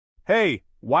Hey,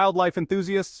 wildlife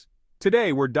enthusiasts!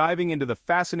 Today we're diving into the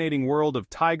fascinating world of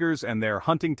tigers and their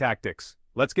hunting tactics.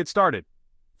 Let's get started.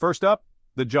 First up,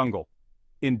 the jungle.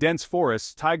 In dense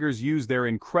forests, tigers use their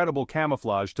incredible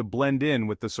camouflage to blend in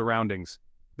with the surroundings.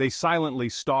 They silently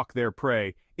stalk their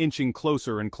prey, inching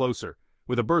closer and closer.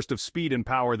 With a burst of speed and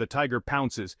power, the tiger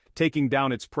pounces, taking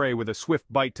down its prey with a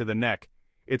swift bite to the neck.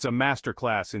 It's a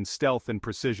masterclass in stealth and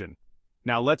precision.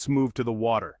 Now let's move to the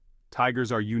water.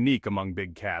 Tigers are unique among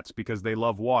big cats because they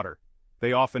love water.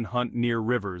 They often hunt near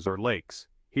rivers or lakes.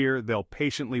 Here, they'll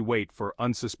patiently wait for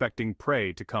unsuspecting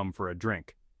prey to come for a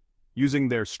drink. Using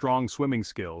their strong swimming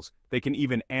skills, they can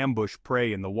even ambush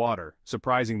prey in the water,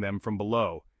 surprising them from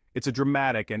below. It's a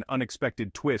dramatic and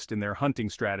unexpected twist in their hunting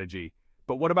strategy.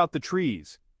 But what about the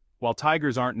trees? While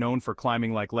tigers aren't known for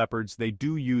climbing like leopards, they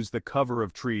do use the cover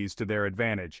of trees to their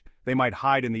advantage. They might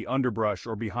hide in the underbrush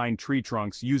or behind tree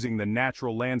trunks, using the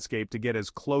natural landscape to get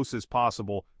as close as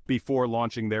possible before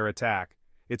launching their attack.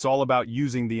 It's all about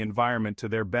using the environment to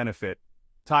their benefit.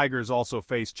 Tigers also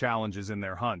face challenges in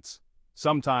their hunts.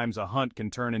 Sometimes a hunt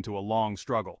can turn into a long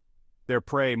struggle. Their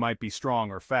prey might be strong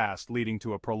or fast, leading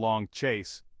to a prolonged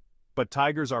chase. But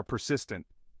tigers are persistent.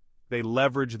 They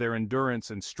leverage their endurance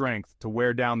and strength to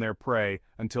wear down their prey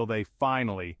until they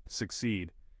finally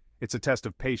succeed. It's a test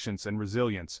of patience and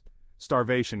resilience.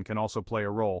 Starvation can also play a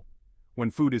role.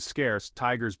 When food is scarce,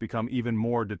 tigers become even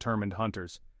more determined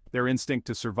hunters. Their instinct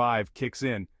to survive kicks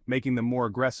in, making them more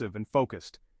aggressive and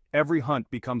focused. Every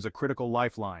hunt becomes a critical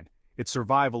lifeline. It's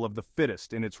survival of the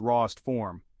fittest in its rawest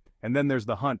form. And then there's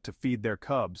the hunt to feed their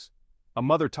cubs. A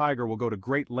mother tiger will go to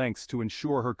great lengths to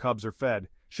ensure her cubs are fed.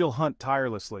 She'll hunt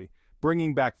tirelessly,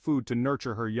 bringing back food to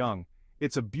nurture her young.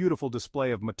 It's a beautiful display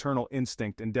of maternal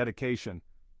instinct and dedication.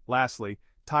 Lastly,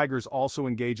 tigers also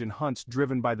engage in hunts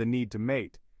driven by the need to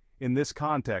mate. In this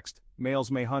context, males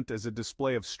may hunt as a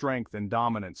display of strength and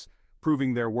dominance,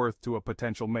 proving their worth to a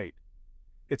potential mate.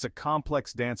 It's a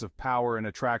complex dance of power and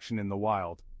attraction in the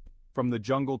wild. From the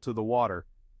jungle to the water,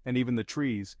 and even the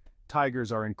trees,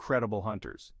 tigers are incredible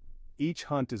hunters. Each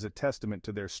hunt is a testament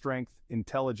to their strength,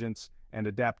 intelligence, and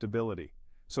adaptability.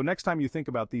 So next time you think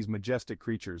about these majestic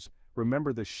creatures,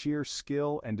 remember the sheer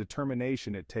skill and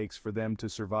determination it takes for them to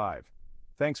survive.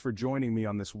 Thanks for joining me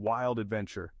on this wild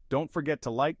adventure. Don't forget to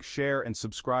like, share, and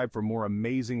subscribe for more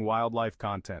amazing wildlife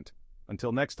content.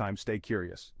 Until next time, stay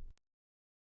curious.